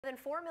More than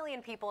 4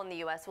 million people in the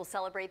U.S. will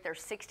celebrate their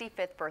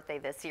 65th birthday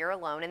this year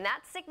alone, and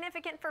that's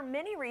significant for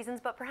many reasons,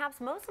 but perhaps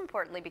most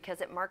importantly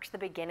because it marks the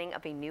beginning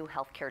of a new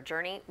healthcare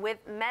journey with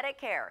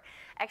Medicare.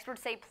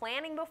 Experts say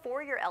planning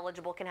before you're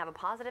eligible can have a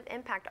positive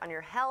impact on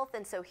your health,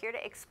 and so here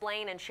to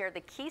explain and share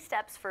the key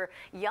steps for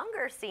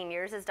younger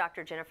seniors is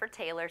Dr. Jennifer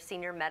Taylor,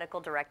 Senior Medical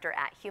Director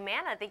at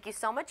Humana. Thank you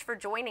so much for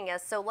joining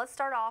us. So let's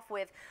start off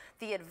with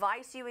the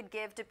advice you would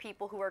give to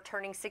people who are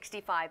turning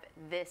 65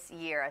 this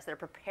year as they're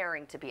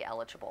preparing to be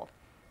eligible.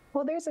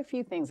 Well, there's a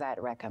few things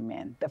I'd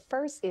recommend. The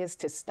first is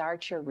to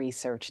start your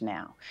research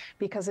now,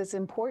 because it's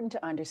important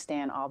to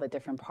understand all the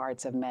different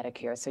parts of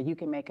Medicare so you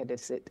can make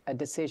a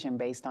decision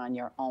based on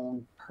your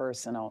own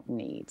personal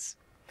needs.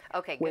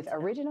 Okay, good. With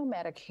Original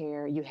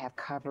Medicare, you have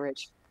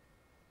coverage.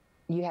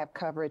 You have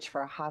coverage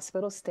for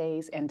hospital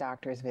stays and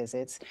doctor's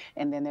visits,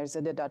 and then there's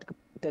a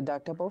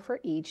deductible for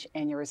each,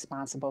 and you're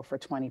responsible for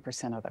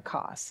 20% of the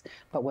costs.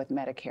 But with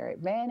Medicare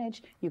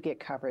Advantage, you get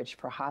coverage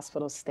for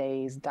hospital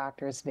stays,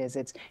 doctor's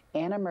visits,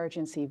 and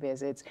emergency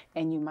visits,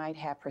 and you might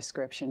have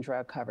prescription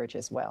drug coverage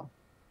as well.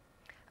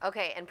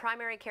 Okay, and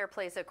primary care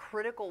plays a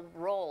critical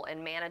role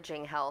in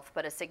managing health,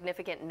 but a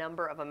significant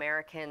number of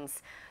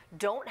Americans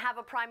don't have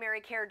a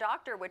primary care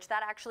doctor, which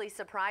that actually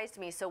surprised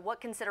me. So what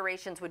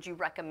considerations would you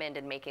recommend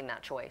in making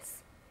that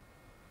choice?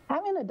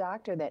 Having a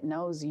doctor that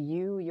knows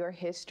you, your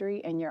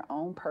history, and your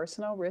own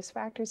personal risk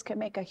factors can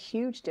make a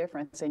huge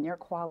difference in your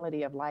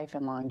quality of life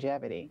and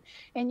longevity.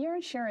 And your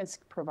insurance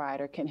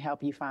provider can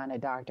help you find a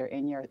doctor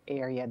in your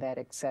area that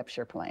accepts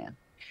your plan.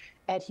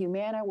 At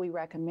Humana, we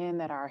recommend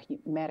that our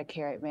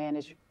Medicare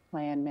Advantage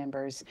plan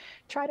members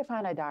try to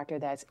find a doctor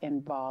that's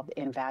involved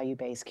in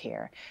value-based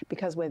care,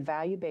 because with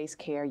value-based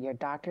care, your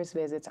doctor's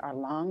visits are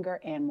longer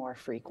and more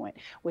frequent,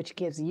 which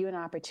gives you an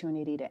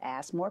opportunity to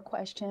ask more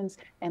questions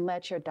and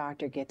let your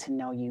doctor get to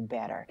know you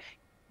better.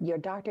 Your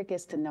doctor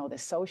gets to know the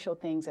social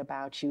things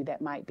about you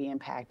that might be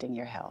impacting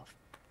your health.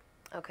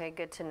 Okay,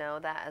 good to know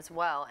that as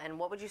well. And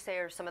what would you say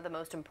are some of the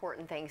most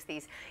important things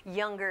these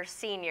younger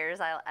seniors,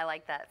 I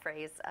like that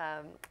phrase,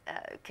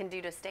 can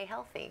do to stay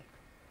healthy?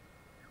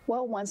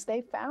 Well, once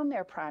they found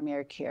their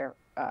primary care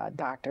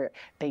doctor,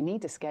 they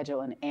need to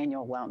schedule an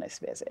annual wellness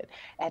visit.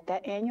 At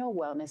that annual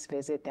wellness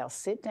visit, they'll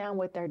sit down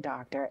with their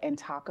doctor and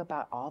talk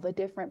about all the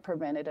different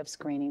preventative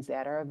screenings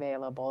that are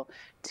available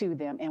to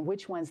them and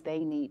which ones they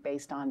need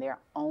based on their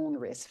own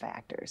risk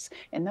factors.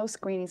 And those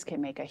screenings can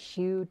make a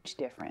huge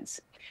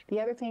difference. The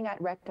other thing I'd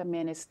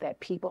recommend is that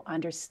people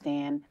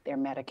understand their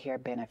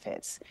Medicare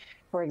benefits.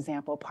 For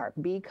example,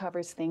 Part B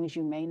covers things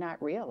you may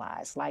not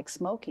realize, like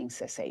smoking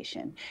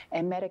cessation,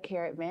 and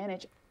Medicare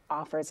Advantage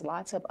offers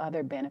lots of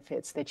other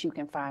benefits that you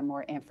can find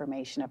more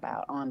information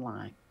about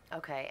online.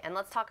 Okay, and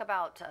let's talk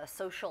about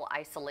social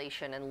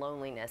isolation and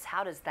loneliness.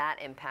 How does that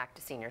impact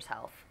a senior's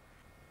health?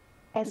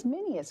 As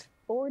many as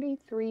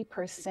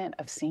 43%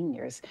 of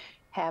seniors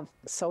have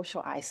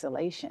social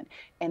isolation,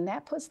 and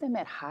that puts them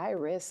at high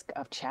risk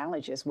of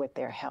challenges with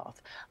their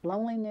health.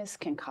 Loneliness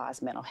can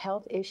cause mental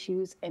health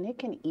issues, and it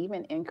can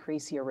even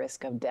increase your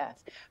risk of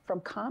death from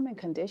common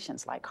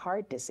conditions like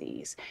heart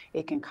disease.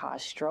 It can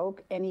cause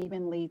stroke and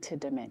even lead to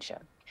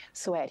dementia.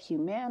 So at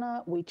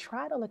Humana, we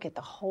try to look at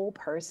the whole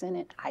person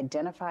and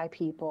identify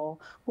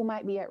people who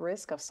might be at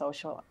risk of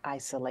social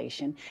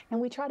isolation, and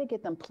we try to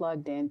get them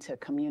plugged into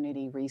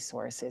community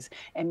resources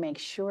and make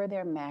sure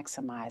they're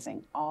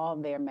maximizing all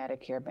their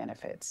Medicare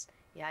benefits.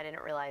 Yeah, I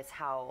didn't realize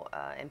how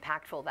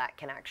impactful that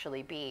can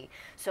actually be.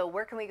 So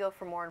where can we go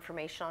for more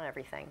information on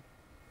everything?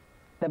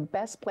 The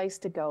best place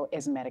to go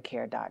is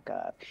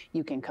Medicare.gov.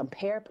 You can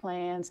compare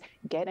plans,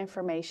 get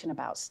information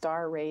about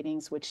star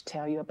ratings, which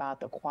tell you about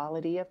the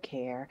quality of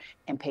care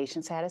and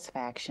patient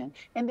satisfaction.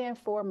 And then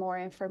for more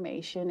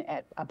information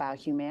about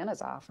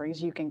Humana's offerings,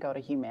 you can go to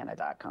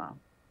Humana.com.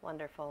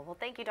 Wonderful. Well,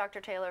 thank you,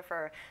 Dr. Taylor,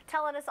 for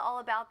telling us all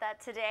about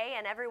that today.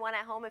 And everyone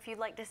at home, if you'd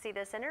like to see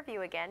this interview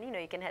again, you know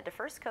you can head to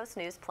First Coast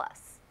News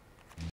Plus.